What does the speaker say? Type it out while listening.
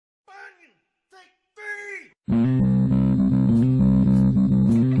Hello,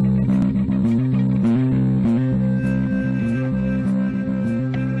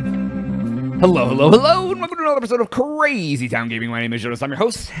 hello, hello, and welcome to another episode of Crazy Town Gaming. My name is Jonas. I'm your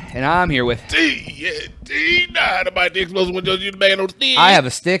host, and I'm here with TnT Dinomight, the explosive one, you the man on the stick. I have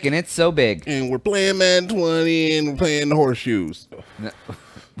a stick, and it's so big. And we're playing Madden 20, and we're playing the horseshoes. No.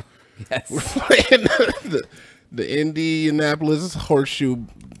 Yes. We're playing the Indianapolis horseshoe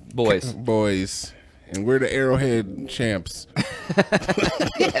boys. And we're the Arrowhead champs.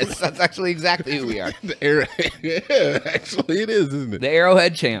 Yes, that's actually exactly who we are. Yeah, actually it is, isn't it? The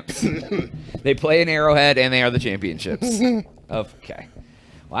Arrowhead champs. They play in Arrowhead, and they are the championships. Okay.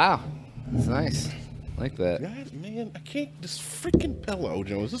 Wow. That's nice. I like that. God, man, I can't. This freaking pillow,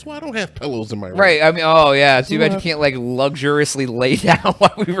 Jones. This is why I don't have pillows in my room. Right. I mean, oh, yeah. Too bad you can't, like, luxuriously lay down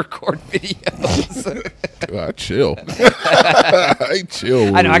while we record videos. I chill. I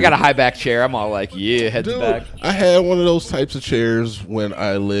chill. I know. I got a high back chair. I'm all like, yeah, head to back. I had one of those types of chairs when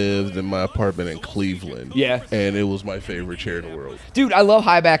I lived in my apartment in Cleveland. Yeah. And it was my favorite chair in the world. Dude, I love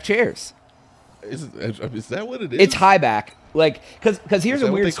high back chairs. Is that what it is? It's high back. Like, because here's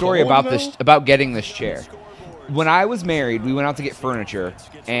a weird story about this, about getting this chair. When I was married, we went out to get furniture,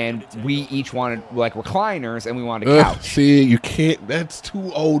 and we each wanted, like, recliners, and we wanted a couch. See, you can't. That's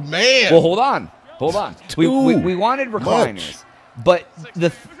too old, man. Well, hold on. We wanted recliners, but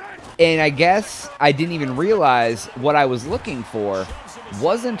and I guess I didn't even realize what I was looking for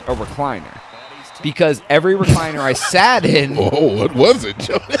wasn't a recliner, because every recliner I sat in. Oh, what was it,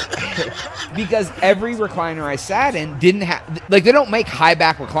 Joe? Because every recliner I sat in didn't have, like, they don't make high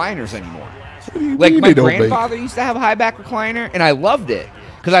back recliners anymore. Like, my grandfather used to have a high back recliner, and I loved it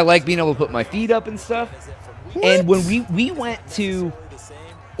because I like being able to put my feet up and stuff. What? And when we went to,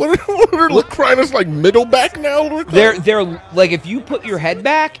 what are recliners like middle back now? they're like, if you put your head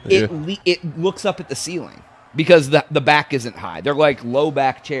back, it looks up at the ceiling because the back isn't high. They're like low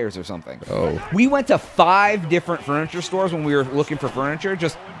back chairs or something. Oh. We went to 5 different furniture stores when we were looking for furniture,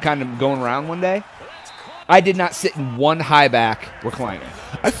 just kind of going around one day. I did not sit in one high back recliner.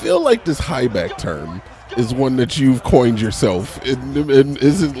 I feel like this high back term is one that you've coined yourself. It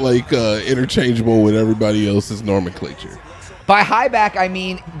isn't like interchangeable with everybody else's nomenclature. By high back, I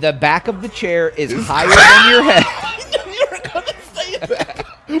mean the back of the chair is higher than your head. You're gonna say that.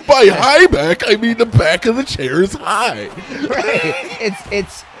 By high back, I mean the back of the chair is high. Right.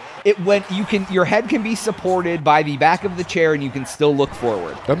 When you can, your head can be supported by the back of the chair, and you can still look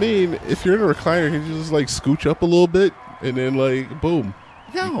forward. I mean, if you're in a recliner, you just like scooch up a little bit, and then like boom.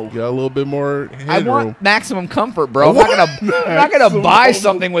 No, you got a little bit more headroom. I want maximum comfort, bro. I'm not gonna buy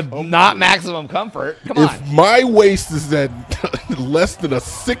something with not maximum comfort. Come on. If my waist is at less than a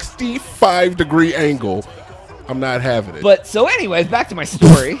 65-degree angle, I'm not having it. But so, anyways, back to my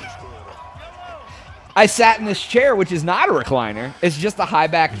story. I sat in this chair, which is not a recliner. It's just a high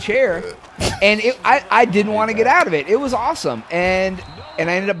back chair, and I didn't want to get out of it. It was awesome, and I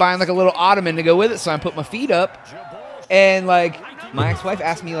ended up buying like a little ottoman to go with it. So I put my feet up, and like my ex-wife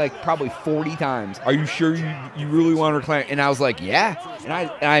asked me like probably 40 times, "Are you sure you really want a recliner?" And I was like, "Yeah." And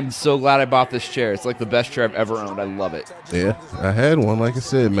I'm so glad I bought this chair. It's like the best chair I've ever owned. I love it. Yeah, I had one, like I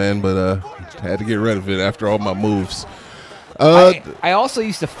said, man, but had to get rid of it after all my moves. I also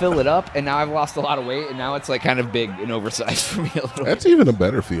used to fill it up, and now I've lost a lot of weight, and now it's like kind of big and oversized for me a little. That's even a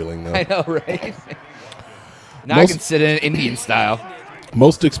better feeling, though. I know, right? Now I can sit in Indian style.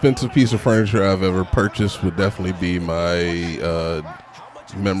 Most expensive piece of furniture I've ever purchased would definitely be my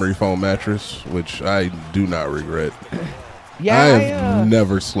memory foam mattress, which I do not regret. Yeah, I have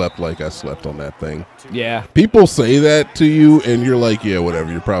never slept like I slept on that thing. Yeah. People say that to you, and you're like, yeah,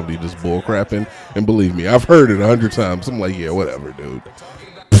 whatever. You're probably just bullcrapping. And believe me, I've heard it 100 times. I'm like, yeah, whatever, dude.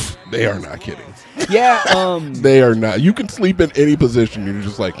 They are not kidding. Yeah. They are not. You can sleep in any position. You're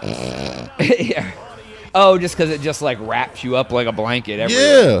just like, yeah. Oh, just because it just like wraps you up like a blanket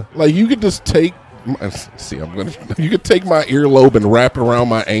everywhere. Yeah. Like you could just take, you could take my earlobe and wrap it around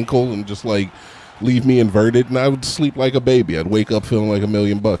my ankle and just like leave me inverted, and I would sleep like a baby. I'd wake up feeling like $1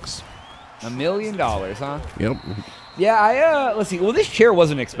 million. $1 million, huh? Yep. Yeah, let's see. Well, this chair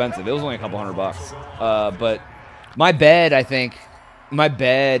wasn't expensive. It was only a couple $100. But my bed, I think,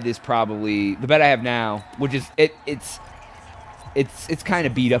 is probably the bed I have now, which is it's kind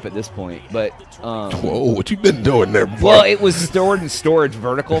of beat up at this point. But whoa, what you been doing there, boy? Well, it was stored in storage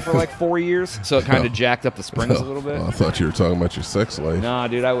vertical for like 4 years, so it kind of jacked up the springs a little bit. I thought you were talking about your sex life. Nah,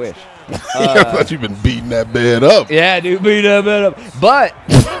 dude, I wish. I thought you've been beating that bed up. Yeah, dude, beating that bed up. But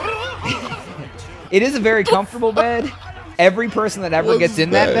it is a very comfortable bed. Every person that ever gets in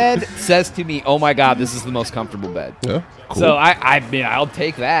that bed says to me, "Oh my God, this is the most comfortable bed." Yeah, cool. So I mean, I'll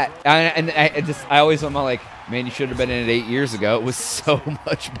take that. I always am like, Man, you should have been in it 8 years ago. It was so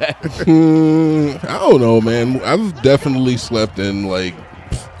much better. I don't know, man. I've definitely slept in like,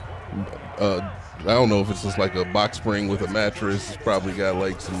 I don't know if it's just like a box spring with a mattress. It's probably got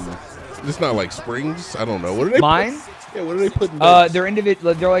like some. It's not like springs. I don't know. What are they? Mine? Yeah, what are they putting? They're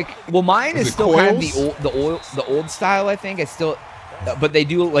individual. They're like, well, mine is still kind of the old style. I think it's still, but they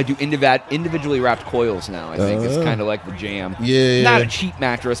do individually wrapped coils now. I think it's kind of like the jam. Yeah, not a cheap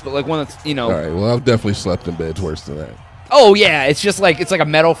mattress, but like one that's All right. Well, I've definitely slept in beds worse than that. Oh yeah, it's just like a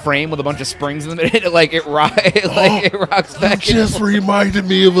metal frame with a bunch of springs in it. It rocks back. You just reminded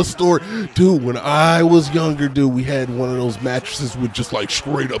me of a story, dude. When I was younger, dude, we had one of those mattresses with just like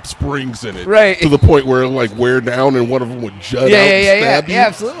straight up springs in it, right? To the point where it like wear down and one of them would jut out. And stab you. Yeah,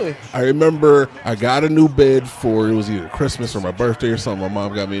 absolutely. I remember I got a new bed for it was either Christmas or my birthday or something. My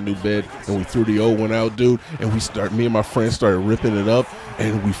mom got me a new bed, and we threw the old one out, dude. And me and my friends started ripping it up,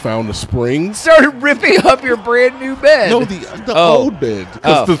 and we found the springs. Started ripping up your brand new bed. No, the old bed,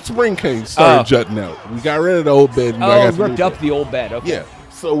 because the spring came started jutting out. We got rid of the old bed. And ripped up the old bed. Okay. Yeah.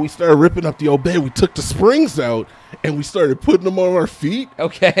 So we started ripping up the old bed. We took the springs out and we started putting them on our feet.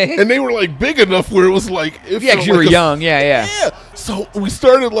 Okay. And they were like big enough where it was like, because you were young. Yeah. So we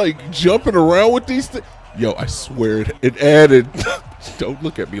started like jumping around with these things. Yo, I swear it added. Don't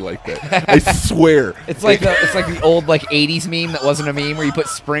look at me like that. I swear. It's like the old like 80s meme that wasn't a meme where you put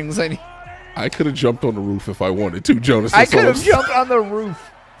springs in. I could have jumped on the roof if I wanted to, Jonas. I could have jumped on the roof.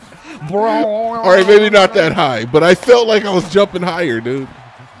 All right, maybe not that high, but I felt like I was jumping higher, dude.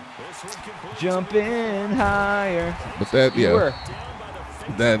 Jumping higher. But that, you were.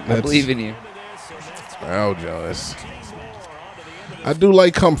 That's, I believe in you. Oh, Jonas. I do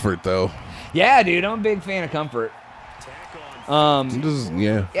like comfort, though. Yeah, dude, I'm a big fan of comfort.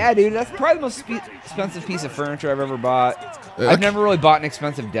 Yeah, dude, that's probably the most expensive piece of furniture I've ever bought. I've never really bought an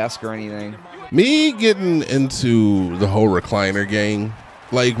expensive desk or anything. Me getting into the whole recliner gang,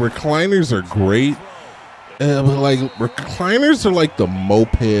 like recliners are great, but like recliners are like the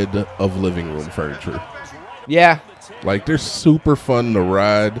moped of living room furniture. Yeah. Like they're super fun to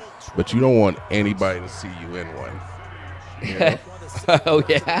ride, but you don't want anybody to see you in one. You know? Oh,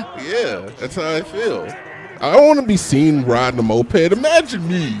 yeah? Yeah, that's how I feel. I don't want to be seen riding a moped. Imagine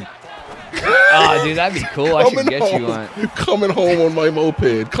me. Oh, dude, that'd be cool. I should get you one. Coming home on my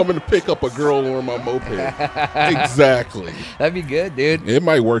moped. Coming to pick up a girl on my moped. Exactly. That'd be good, dude. It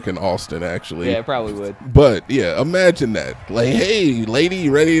might work in Austin, actually. Yeah, it probably would. But, yeah, imagine that. Like, hey, lady,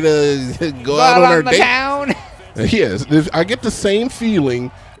 you ready to go out on our date? Town? Yes. I get the same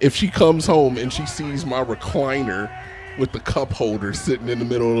feeling if she comes home and she sees my recliner with the cup holder sitting in the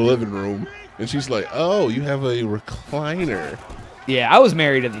middle of the living room. And she's like, oh, you have a recliner. Yeah, I was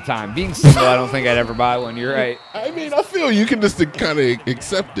married at the time. Being single, I don't think I'd ever buy one. You're right. I mean, I feel you can just kind of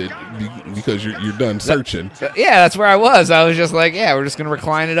accept it because you're done searching. Yeah, that's where I was. I was just like, yeah, we're just going to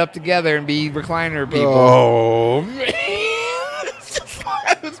recline it up together and be recliner people. Oh, man.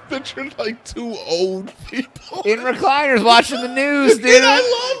 I was picturing like two old people. In recliners watching the news, dude. And I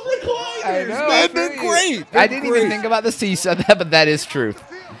love recliners. I know, man. They're great. I didn't even think about this till you said that, but that is truth.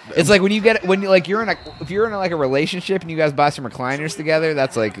 It's like when if you're in a relationship and you guys buy some recliners together,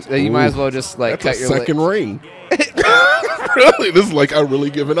 that's like you might as well just like cut your second ring. Really, this is like I'm really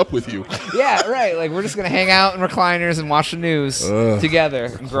giving up with you. Yeah, right. Like we're just gonna hang out in recliners and watch the news together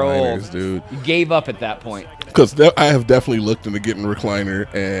and grow old. Dude. You gave up at that point. Because I have definitely looked into getting a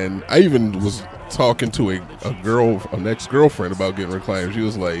recliner, and I even was talking to an ex-girlfriend about getting a recliner. She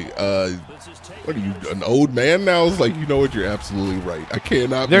was like, what are you, an old man now? I was like, you know what, you're absolutely right. I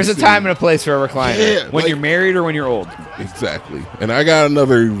cannot. There's a time and a place for a recliner. When you're married or when you're old. Exactly. And I got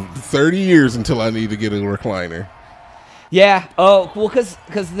another 30 years until I need to get a recliner. Yeah. Oh, well, because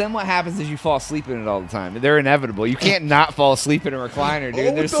then what happens is you fall asleep in it all the time. They're inevitable. You can't not fall asleep in a recliner,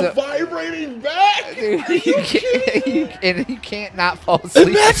 dude. There's the vibrating back. Dude, you can't not fall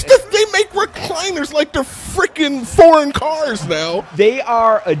asleep. And they make recliners like they're freaking foreign cars now. They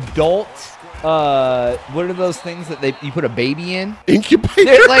are adult. What are those things that you put a baby in? Incubator.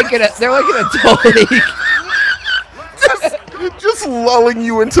 They're like an adult. just lulling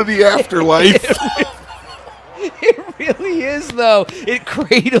you into the afterlife. It really is, though. It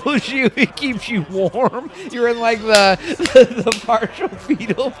cradles you. It keeps you warm. You're in like the partial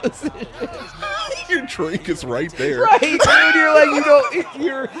fetal position. Your drink is right there. Right,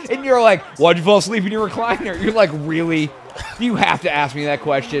 dude. You're like, why'd you fall asleep in your recliner? You're like, really? You have to ask me that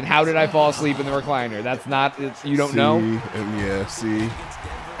question. How did I fall asleep in the recliner? That's not. You don't know. Yeah. See.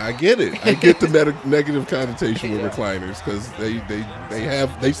 I get it. I get the negative connotation with recliners because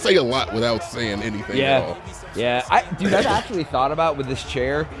they say a lot without saying anything at all. Yeah, I've actually thought about with this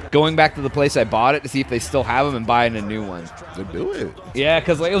chair going back to the place I bought it to see if they still have them and buying a new one. To do it. Yeah,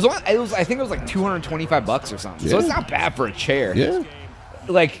 because like I think it was like $225 or something. So it's not bad for a chair. Yeah.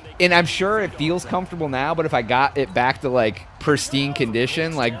 Like, and I'm sure it feels comfortable now, but if I got it back to like pristine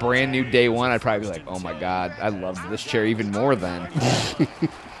condition, like brand new day one, I'd probably be like, oh my God, I loved this chair even more then.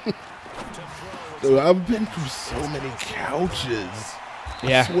 Dude, I've been through so many couches.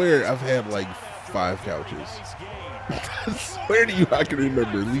 Yeah. I swear I've had like 5 couches. I swear to you, I can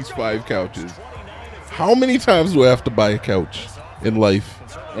remember at least 5 couches. How many times do I have to buy a couch in life?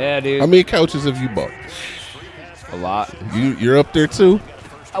 Yeah, dude. How many couches have you bought? A lot. You're up there too?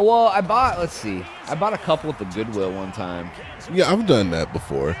 Well, I bought a couple at the Goodwill one time. Yeah, I've done that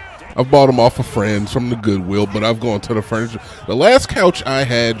before. I've bought them off of friends from the Goodwill, but I've gone to the furniture. The last couch I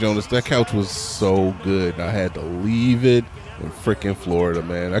had, Jonas, that couch was so good. I had to leave it in freaking Florida,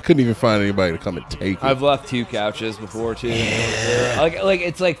 man. I couldn't even find anybody to come and take it. I've left 2 couches before too. Yeah. Like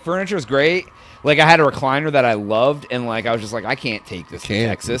it's like furniture's great. Like I had a recliner that I loved, and like I was just like, I can't take this to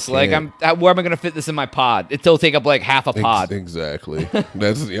Texas. Like where am I gonna fit this in my pod? It'll take up like half a pod. Exactly.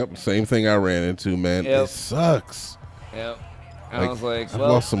 That's same thing I ran into, man. It sucks. Yep. I was like, I've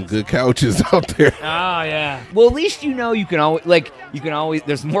lost some good couches out there. Oh yeah. Well, at least you know you can always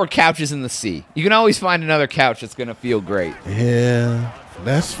there's more couches in the sea. You can always find another couch that's gonna feel great. Yeah,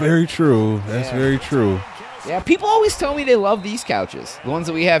 that's very true. That's very true. Yeah, people always tell me they love these couches, the ones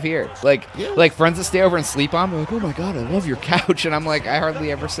that we have here. Like friends that stay over and sleep on, they're like, oh my God, I love your couch. And I'm like, I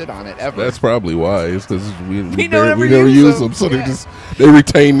hardly ever sit on it, ever. Never why. It's because we never use them. So they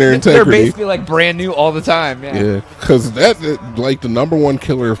retain their integrity. They're basically like brand new all the time. Yeah, because that like the #1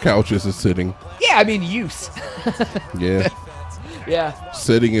 killer of couches is sitting. Yeah, I mean use. Yeah. Yeah.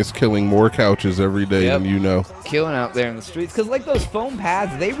 Sitting is killing more couches every day than you know. Killing out there in the streets. Because like those foam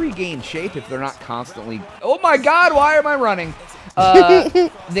pads, they regain shape if they're not constantly... Oh my God, why am I running?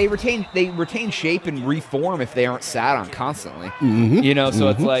 They retain shape and reform if they aren't sat on constantly. You know, so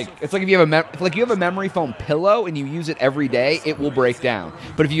it's like if you have a memory foam pillow and you use it every day, it will break down.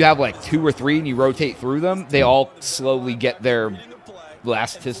 But if you have like 2 or 3 and you rotate through them, they all slowly get their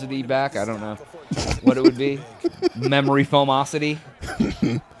elasticity back. I don't know what it would be. Memory foamosity.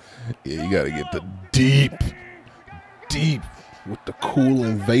 Yeah, you got to get the deep with the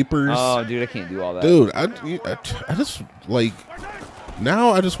cooling vapors. Oh, dude, I can't do all that. Dude, I just like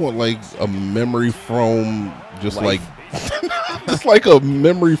now I just want like a memory foam, just like it's like a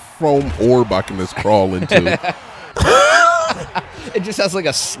memory foam orb I can just crawl into. It just has like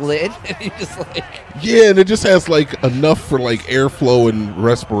a slit, and you just like and it just has like enough for like airflow and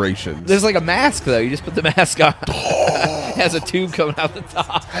respiration. There's like a mask though. You just put the mask on. It has a tube coming out the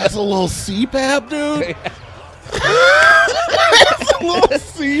top. Has a little CPAP, dude. It's a little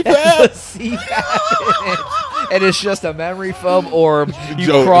CPAP. And it's just a memory foam orb.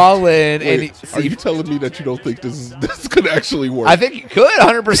 You crawl in and are you telling me that you don't think this could actually work? I think it could,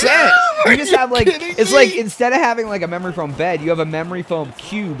 100%. You just have like it's like instead of having like a memory foam bed, you have a memory foam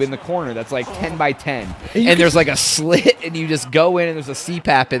cube in the corner that's like 10 by 10, and there's like a slit, and you just go in and there's a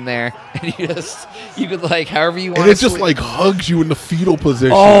CPAP in there, and you could like however you want. And it just like hugs you in the fetal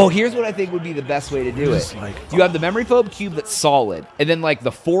position. Oh, here's what I think would be the best way to do it. You have the memory foam cube that's solid, and then like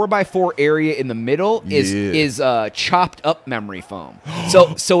the 4x4 area in the middle is chopped up memory foam.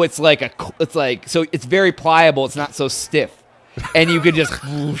 So it's very pliable. It's not so stiff. And you could just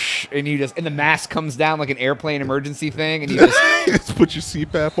whoosh, and the mask comes down like an airplane emergency thing, and you just put your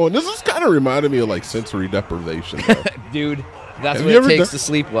CPAP on. This is kind of reminded me of like sensory deprivation, dude. That's what it takes to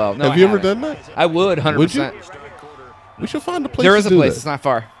sleep well. No, have you ever done that? I would 100%. We should find a place. There is a place. That. It's not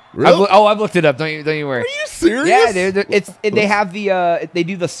far. Really? I've looked it up. Don't you worry. Are you serious? Yeah, dude. They have they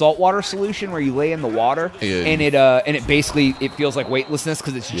do the saltwater solution where you lay in the water, and it basically feels like weightlessness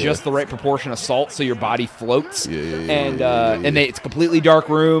because it's just the right proportion of salt so your body floats. It's a completely dark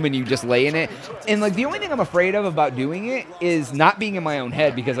room and you just lay in it. And like the only thing I'm afraid of about doing it is not being in my own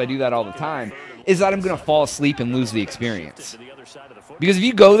head, because I do that all the time, is that I'm gonna fall asleep and lose the experience. Because if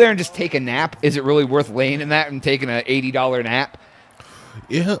you go there and just take a nap, is it really worth laying in that and taking an $80 nap?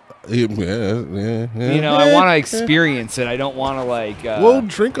 Yeah. You know, I want to experience it. I don't want to like. Well,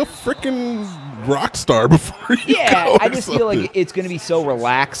 drink a freaking Rockstar before you go. Yeah, I just feel like it's going to be so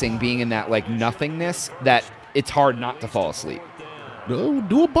relaxing being in that like nothingness that it's hard not to fall asleep.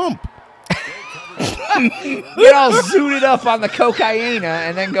 Do a bump. Get all zooted up on the cocaine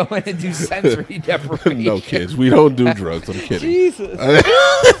and then go in and do sensory deprivation. No, kids, we don't do drugs. I'm kidding. Jesus.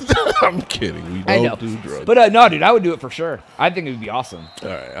 I'm kidding. We don't do drugs. But no, dude, I would do it for sure. I think it would be awesome. All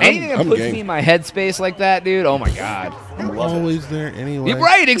right, Anything that puts game. me in my headspace like that, dude, oh my God. I'm always there anyway. You're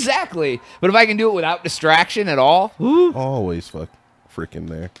right, exactly. But if I can do it without distraction at all, woo. Always freaking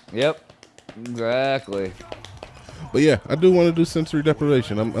there. Yep, exactly. But yeah, I do want to do sensory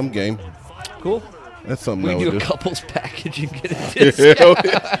deprivation. I'm game. Cool. That's something We I can would do a do. couples package and get a discount.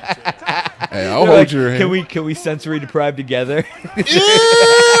 Hey, I'll hold your hand. Can we sensory deprive together? Yeah,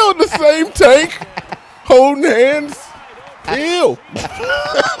 on the same tank, holding hands. Ew.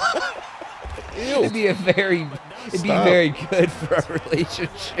 Ew. It'd be very good for our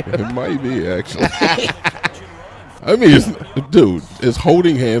relationship. It might be actually. I mean, it's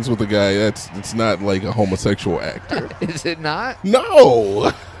holding hands with a guy. It's not like a homosexual act. Is it not?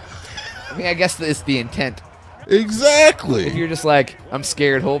 No. I mean, I guess it's the intent. Exactly. If you're just like, I'm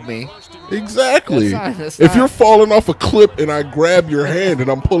scared, hold me. Exactly. That's if not- you're falling off a cliff and I grab your hand and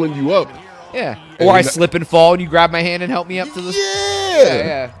I'm pulling you up. Yeah. Or I slip and fall and you grab my hand and help me up to the...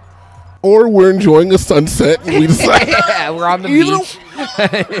 Yeah. Or we're enjoying a sunset and we decide. Yeah, we're on the beach.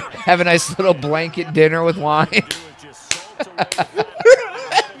 Have a nice little blanket dinner with wine.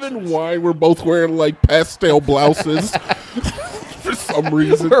 Having wine. We're both wearing like pastel blouses for some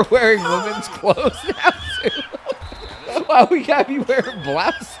reason. We're wearing women's clothes now, too. Why we gotta be wearing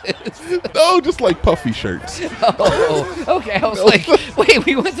blouses? No, just like puffy shirts. Oh, okay. I was like, wait,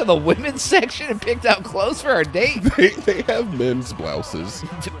 we went to the women's section and picked out clothes for our date? They have men's blouses.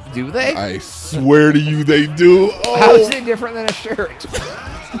 Do they? I swear to you, they do. Oh, How is it different than a shirt?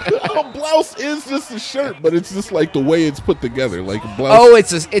 a blouse is just a shirt, but it's just like the way it's put together. Like a blouse. Oh,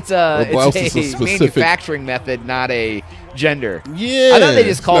 it's a blouse is a specific manufacturing method, not a gender. Yeah. I thought they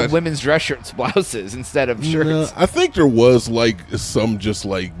just called women's dress shirts blouses instead of shirts. No, I think there was like some just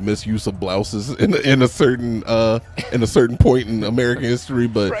like misuse of blouses in a certain point in American history,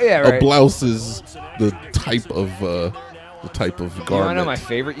 but a blouse is the type of garment. You want to know my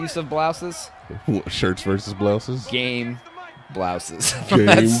favorite use of blouses? Shirts versus blouses. Game blouses. Game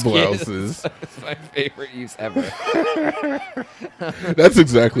blouses. That's my favorite use ever. That's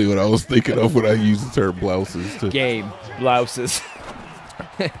exactly what I was thinking of when I used the term blouses. Game blouses.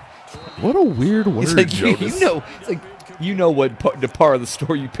 What a weird word, It's like, Jonas. it's like, you know what the part of the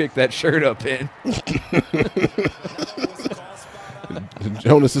store you picked that shirt up in.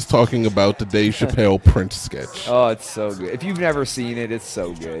 Jonas is talking about the Dave Chappelle Prince sketch. Oh, it's so good. If you've never seen it, it's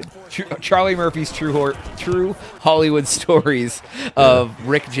so good. Charlie Murphy's true Hollywood stories of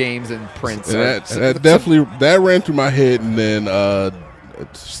Rick James and Prince. And that ran through my head, and then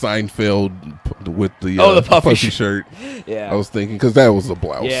Seinfeld with the puffy shirt. Yeah, I was thinking because that was a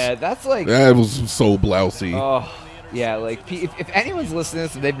blouse. Yeah, that's like that was so blousy. Oh. Yeah, like if anyone's listening to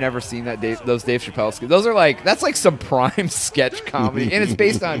this and they've never seen those Dave Chappelle sketches, those are that's like some prime sketch comedy, and it's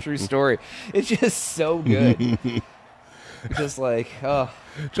based on a true story. It's just so good. It's just like, oh,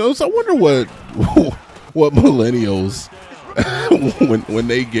 Jones, I wonder what millennials when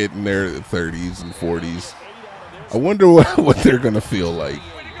they get in their 30s and 40s, I wonder what they're gonna feel like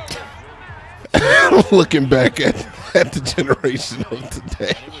looking back at the generation of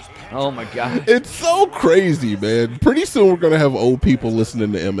today. Oh my God. It's so crazy, man. Pretty soon we're going to have old people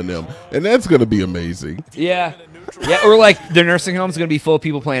listening to Eminem, and that's going to be amazing. Yeah. Yeah, or like their nursing home's going to be full of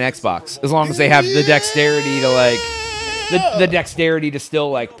people playing Xbox, as long as they have the dexterity to the dexterity to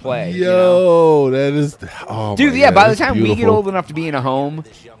still play. Yo, that is dude, God, by the time beautiful. we get old enough to be in a home,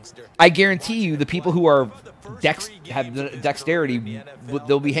 I guarantee you the people who are have the dexterity,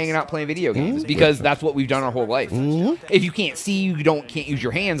 they'll be hanging out playing video games because that's what we've done our whole life. If you can't see, you can't use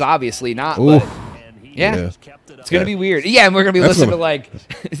your hands, obviously not. But yeah, it's gonna be weird. Yeah, and we're gonna be listening to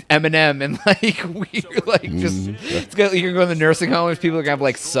Eminem and weird you're going to the nursing home. People are gonna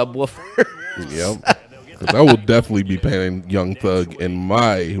have subwoofers. Yep. Because I will definitely be playing Young Thug in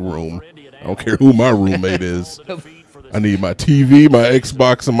my room. I don't care who my roommate is. I need my TV, my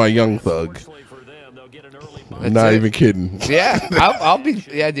Xbox, and my Young Thug. I'm not even kidding. Yeah, I'll be.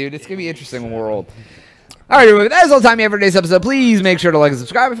 Yeah, dude, it's gonna be interesting when we're old. All right, everybody, that is all the time you have for today's episode. Please make sure to like and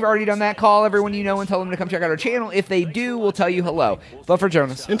subscribe if you've already done that. Call everyone you know and tell them to come check out our channel. If they do, we'll tell you hello. But for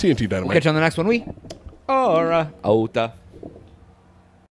Jonas and TnT Dinomight, we'll catch you on the next one. Ota.